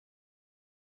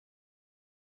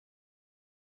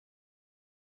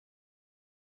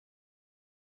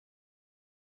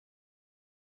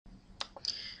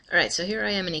Alright, so here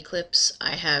I am in Eclipse.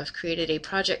 I have created a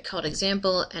project called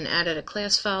Example and added a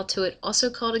class file to it, also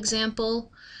called Example.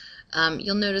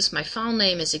 You'll notice my file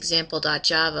name is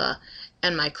example.java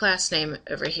and my class name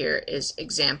over here is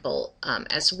Example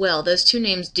as well. Those two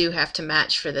names do have to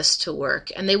match for this to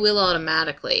work, and they will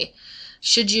automatically.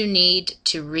 Should you need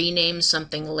to rename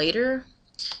something later,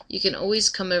 you can always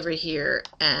come over here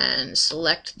and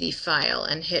select the file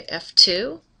and hit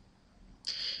F2.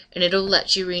 And it'll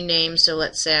let you rename. So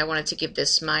let's say I wanted to give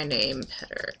this my name,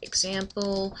 header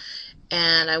example,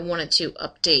 and I wanted to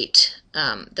update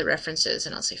the references,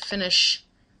 and I'll say finish,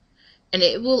 and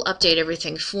it will update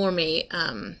everything for me.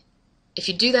 If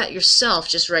you do that yourself,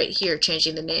 just right here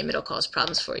changing the name, it'll cause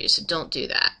problems for you, so don't do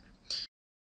that.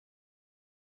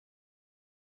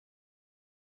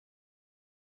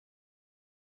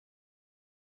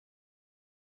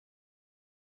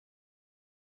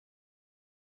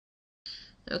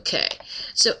 Okay,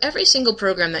 so every single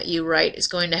program that you write is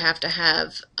going to have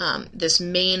this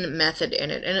main method in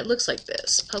it, and it looks like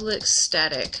this: public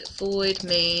static void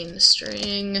main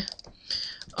string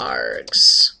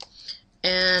args,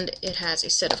 and it has a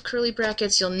set of curly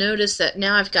brackets. You'll notice that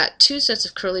now I've got two sets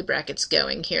of curly brackets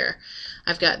going here.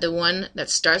 I've got the one that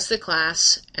starts the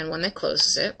class and one that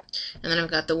closes it, and then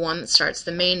I've got the one that starts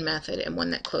the main method and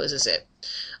one that closes it.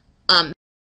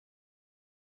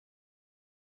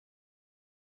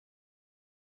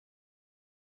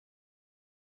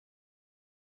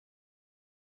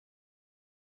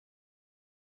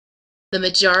 The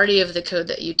majority of the code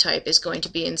that you type is going to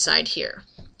be inside here.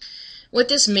 What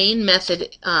this main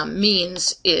method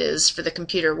means is, for the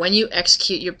computer, when you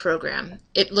execute your program,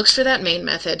 it looks for that main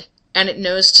method and it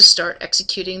knows to start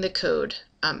executing the code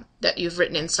that you've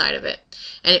written inside of it,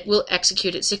 and it will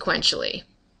execute it sequentially.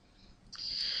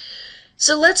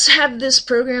 So let's have this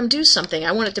program do something.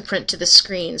 I want it to print to the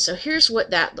screen, so here's what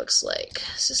that looks like.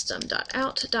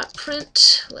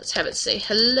 System.out.print. Let's have it say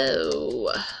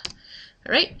hello.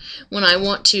 Alright, when I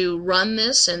want to run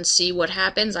this and see what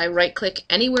happens, I right-click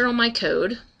anywhere on my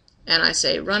code, and I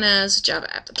say Run as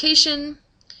Java Application,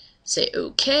 say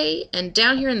OK, and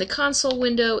down here in the console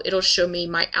window, it'll show me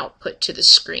my output to the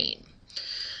screen.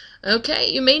 Okay,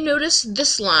 you may notice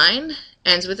this line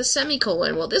ends with a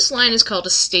semicolon. Well, this line is called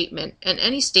a statement, and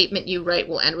any statement you write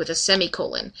will end with a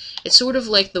semicolon. It's sort of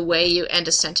like the way you end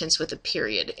a sentence with a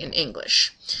period in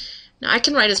English. Now I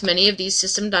can write as many of these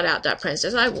system.out.prints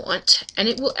as I want, and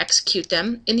it will execute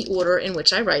them in the order in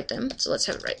which I write them. So let's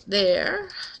have it right there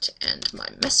to end my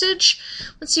message.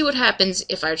 Let's see what happens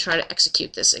if I try to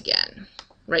execute this again.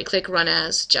 Right-click, Run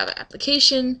as Java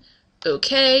Application,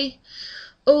 OK.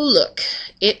 Oh look,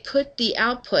 it put the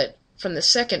output from the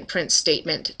second print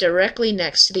statement directly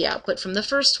next to the output from the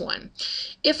first one.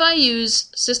 If I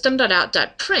use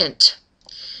system.out.print,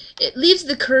 it leaves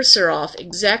the cursor off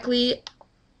exactly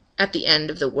at the end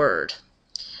of the word,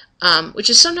 which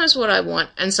is sometimes what I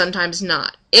want and sometimes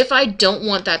not. If I don't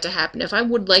want that to happen, if I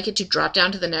would like it to drop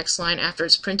down to the next line after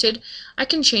it's printed, I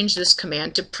can change this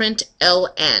command to print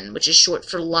ln, which is short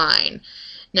for line.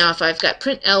 Now if I've got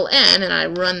print ln and I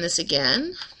run this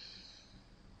again,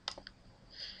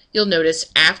 you'll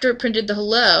notice after it printed the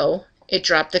hello, it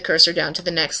dropped the cursor down to the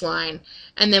next line,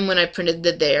 and then when I printed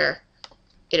the there,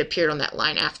 it appeared on that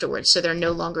line afterwards, so they're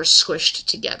no longer squished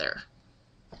together.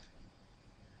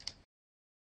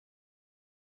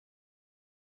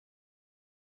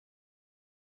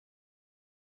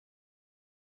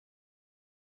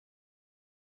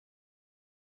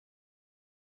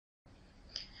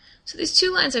 So these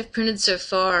two lines I've printed so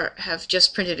far have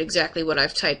just printed exactly what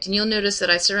I've typed, and you'll notice that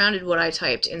I surrounded what I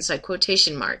typed inside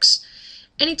quotation marks.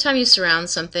 Anytime you surround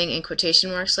something in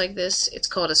quotation marks like this, it's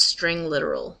called a string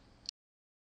literal.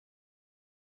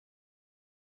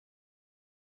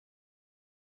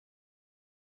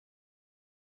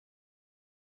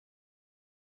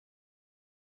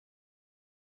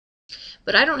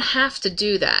 But I don't have to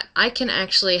do that. I can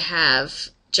actually have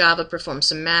Java perform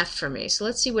some math for me. So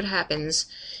let's see what happens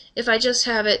if I just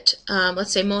have it,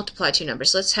 let's say multiply two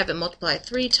numbers. Let's have it multiply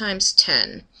 3 times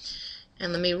 10.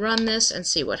 And let me run this and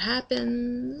see what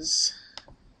happens.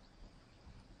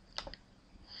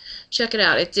 Check it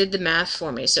out. It did the math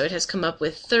for me, so it has come up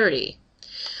with 30.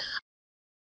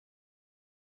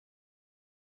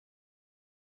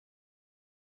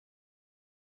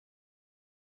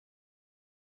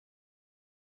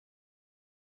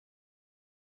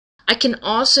 I can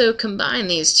also combine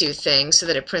these two things so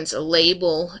that it prints a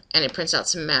label and it prints out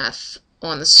some math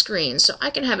on the screen. So I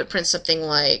can have it print something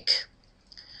like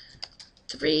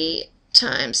 3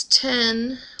 times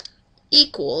 10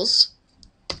 equals,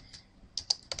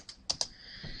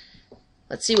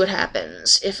 let's see what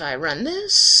happens if I run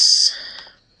this.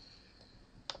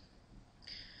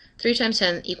 3 times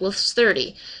 10 equals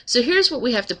 30. So here's what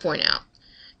we have to point out.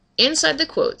 Inside the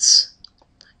quotes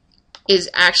is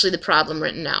actually the problem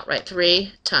written out, right?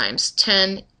 3 times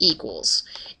 10 equals.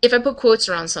 If I put quotes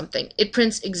around something, it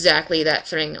prints exactly that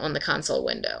thing on the console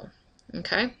window.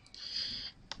 Okay?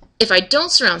 If I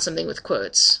don't surround something with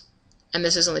quotes, and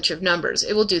this is only true of numbers,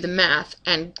 it will do the math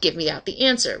and give me out the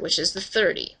answer, which is the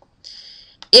 30.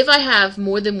 If I have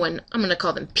more than one, I'm going to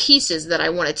call them pieces that I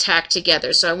want to tack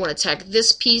together. So I want to tack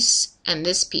this piece and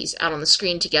this piece out on the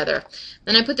screen together.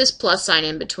 Then I put this plus sign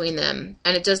in between them,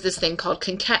 and it does this thing called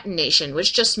concatenation,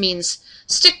 which just means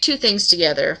stick two things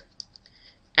together,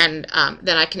 and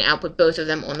then I can output both of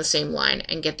them on the same line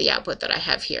and get the output that I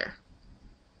have here.